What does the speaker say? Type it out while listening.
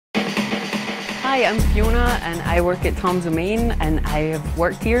Hi, I'm Fiona and I work at Toms-of-Maine, and I have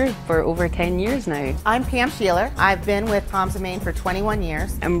worked here for over 10 years now. I'm Pam Sheeler. I've been with toms-of-maine for 21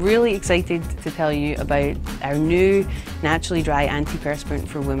 years. I'm really excited to tell you about our new naturally dry antiperspirant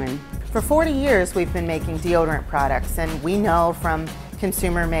for women. For 40 years we've been making deodorant products, and we know from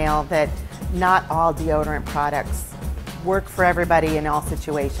consumer mail that not all deodorant products work for everybody in all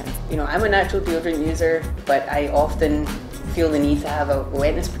situations. You know, I'm a natural deodorant user, but I often feel the need to have a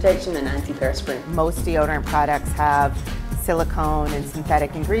wetness protection and antiperspirant. Most deodorant products have silicone and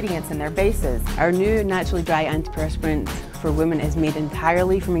synthetic ingredients in their bases. Our new naturally dry antiperspirant for women is made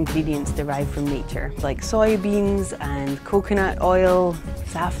entirely from ingredients derived from nature, like soybeans and coconut oil,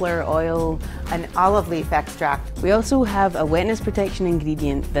 safflower oil, an olive leaf extract. We also have a wetness protection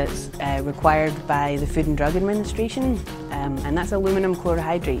ingredient that's required by the Food and Drug Administration, and that's aluminum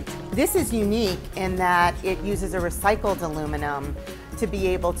chlorohydrate. This is unique in that it uses a recycled aluminum to be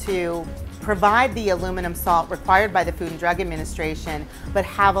able to provide the aluminum salt required by the Food and Drug Administration, but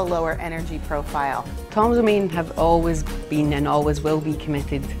have a lower energy profile. Toms-of-Maine have always been and always will be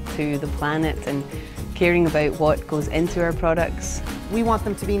committed to the planet and caring about what goes into our products. We want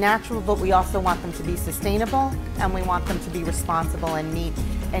them to be natural, but we also want them to be sustainable, and we want them to be responsible and meet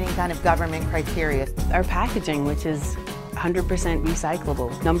any kind of government criteria. Our packaging, which is 100%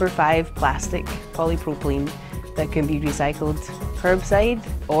 recyclable, number 5 plastic polypropylene that can be recycled curbside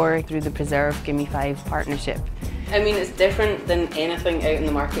or through the Preserve Gimme 5 partnership. I mean, it's different than anything out in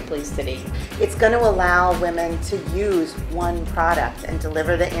the marketplace today. It's going to allow women to use one product and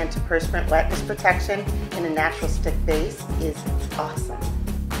deliver the antiperspirant wetness protection in a natural stick base is awesome.